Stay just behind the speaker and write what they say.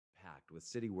packed with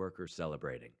city workers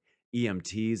celebrating,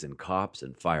 EMTs and cops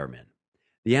and firemen.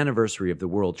 The anniversary of the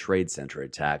World Trade Center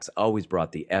attacks always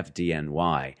brought the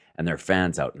FDNY and their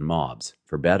fans out in mobs,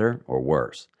 for better or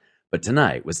worse. But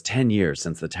tonight was 10 years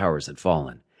since the towers had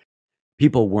fallen.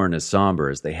 People weren't as somber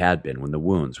as they had been when the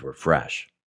wounds were fresh.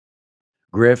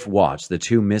 Griff watched the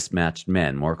two mismatched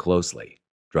men more closely.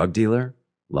 Drug dealer?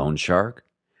 Loan shark?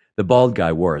 The bald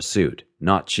guy wore a suit,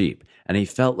 not cheap, and he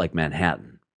felt like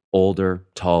Manhattan. Older,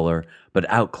 taller, but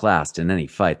outclassed in any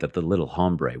fight that the little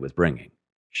hombre was bringing.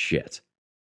 Shit.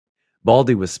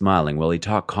 Baldy was smiling while he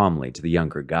talked calmly to the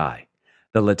younger guy.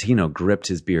 The Latino gripped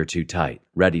his beer too tight,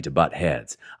 ready to butt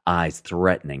heads, eyes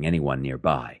threatening anyone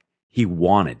nearby. He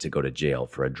wanted to go to jail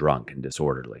for a drunk and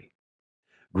disorderly.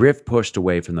 Griff pushed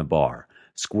away from the bar,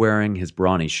 squaring his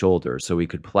brawny shoulders so he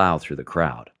could plow through the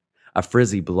crowd. A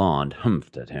frizzy blonde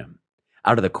humphed at him.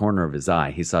 Out of the corner of his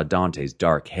eye, he saw Dante's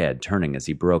dark head turning as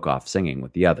he broke off singing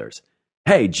with the others.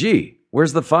 "Hey, gee,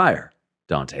 where's the fire?"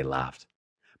 Dante laughed.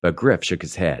 But Griff shook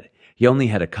his head. He only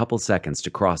had a couple seconds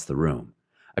to cross the room.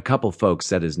 A couple folks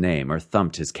said his name or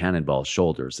thumped his cannonball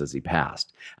shoulders as he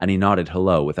passed, and he nodded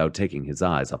hello without taking his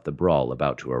eyes off the brawl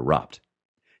about to erupt.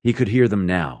 He could hear them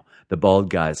now, the bald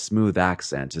guy's smooth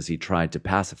accent as he tried to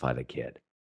pacify the kid.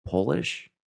 Polish?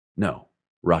 No,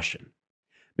 Russian.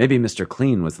 Maybe Mr.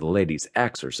 Clean was the lady's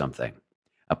ex or something.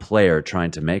 A player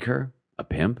trying to make her? A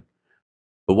pimp?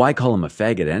 But why call him a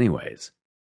faggot anyways?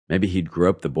 Maybe he'd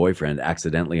groped the boyfriend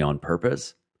accidentally on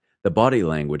purpose? The body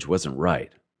language wasn't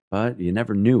right, but you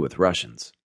never knew with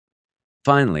Russians.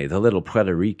 Finally, the little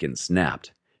Puerto Rican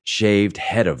snapped. Shaved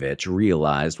Hedovich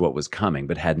realized what was coming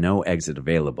but had no exit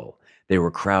available. They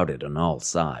were crowded on all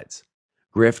sides.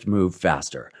 Griff moved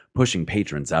faster, pushing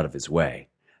patrons out of his way.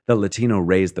 The Latino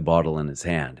raised the bottle in his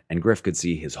hand, and Griff could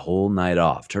see his whole night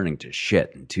off turning to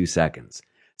shit in 2 seconds.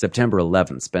 September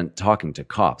 11th spent talking to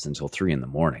cops until 3 in the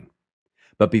morning.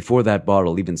 But before that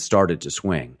bottle even started to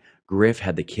swing, Griff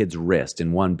had the kid's wrist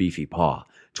in one beefy paw,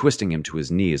 twisting him to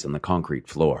his knees on the concrete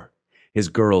floor. His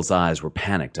girl's eyes were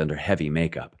panicked under heavy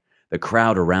makeup. The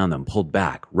crowd around them pulled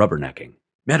back, rubbernecking.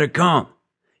 "Medicam!"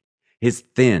 His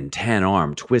thin, tan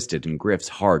arm twisted in Griff's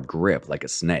hard grip like a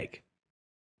snake.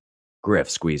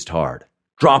 Griff squeezed hard.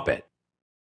 "Drop it!"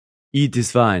 "It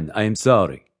is fine. I am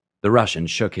sorry." The Russian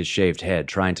shook his shaved head,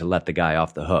 trying to let the guy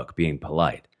off the hook, being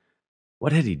polite.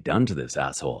 What had he done to this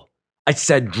asshole? "I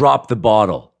said drop the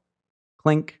bottle!"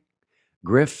 Clink.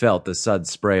 Griff felt the suds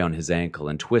spray on his ankle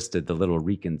and twisted the little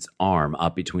Rican's arm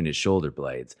up between his shoulder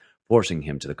blades, forcing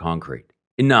him to the concrete.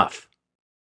 "Enough!"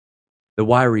 The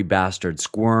wiry bastard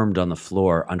squirmed on the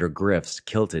floor under Griff's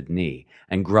kilted knee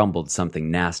and grumbled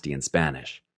something nasty in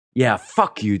Spanish. "Yeah,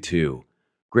 fuck you too."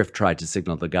 Griff tried to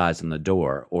signal the guys on the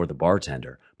door or the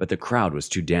bartender, but the crowd was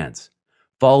too dense.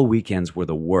 Fall weekends were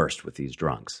the worst with these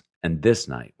drunks, and this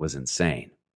night was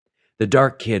insane. The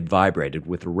dark kid vibrated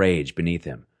with rage beneath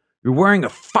him. "You're wearing a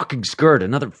fucking skirt,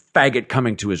 another faggot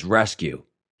coming to his rescue."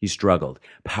 He struggled,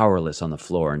 powerless on the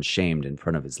floor and shamed in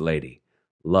front of his lady.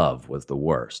 Love was the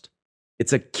worst.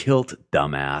 "It's a kilt,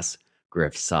 dumbass."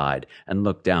 Griff sighed and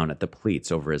looked down at the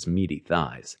pleats over his meaty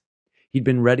thighs. He'd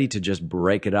been ready to just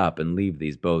break it up and leave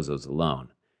these bozos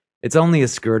alone. "It's only a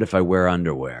skirt if I wear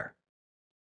underwear."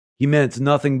 "He meant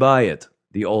nothing by it."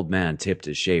 The old man tipped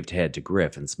his shaved head to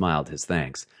Griff and smiled his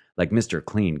thanks, like Mr.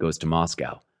 Clean goes to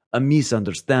Moscow. "A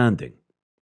misunderstanding."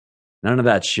 "None of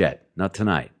that shit. Not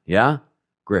tonight, yeah?"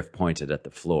 Griff pointed at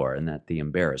the floor and at the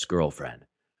embarrassed girlfriend.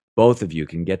 "Both of you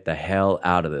can get the hell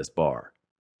out of this bar."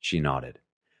 She nodded.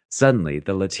 Suddenly,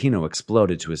 the Latino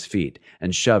exploded to his feet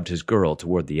and shoved his girl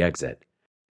toward the exit.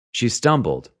 She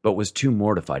stumbled, but was too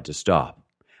mortified to stop.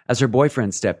 As her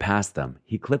boyfriend stepped past them,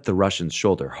 he clipped the Russian's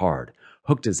shoulder hard,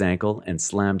 hooked his ankle, and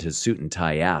slammed his suit and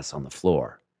tie ass on the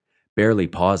floor. Barely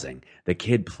pausing, the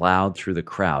kid plowed through the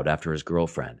crowd after his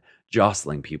girlfriend,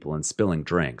 jostling people and spilling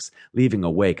drinks, leaving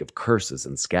a wake of curses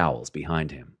and scowls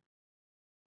behind him.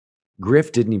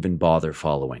 Griff didn't even bother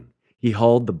following. He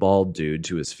hauled the bald dude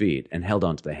to his feet and held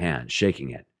onto the hand, shaking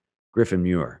it. Griffin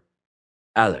Muir.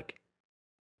 "Alec,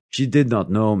 she did not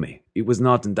know me. It was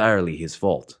not entirely his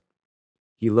fault."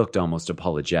 He looked almost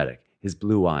apologetic, his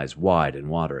blue eyes wide and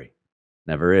watery.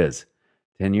 "Never is.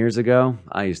 10 years ago,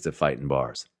 I used to fight in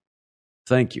bars."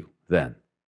 "Thank you, then."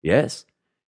 "Yes?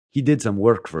 He did some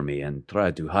work for me and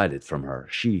tried to hide it from her.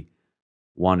 She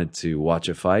wanted to watch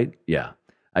a fight? Yeah.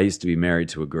 I used to be married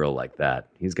to a girl like that.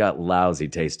 He's got lousy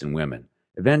taste in women.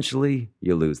 Eventually,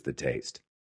 you lose the taste."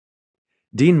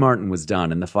 Dean Martin was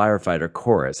done, and the firefighter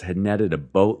chorus had netted a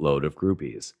boatload of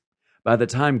groupies. By the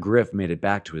time Griff made it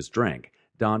back to his drink,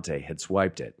 Dante had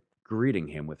swiped it, greeting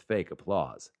him with fake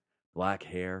applause. Black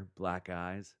hair, black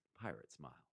eyes, pirate smile.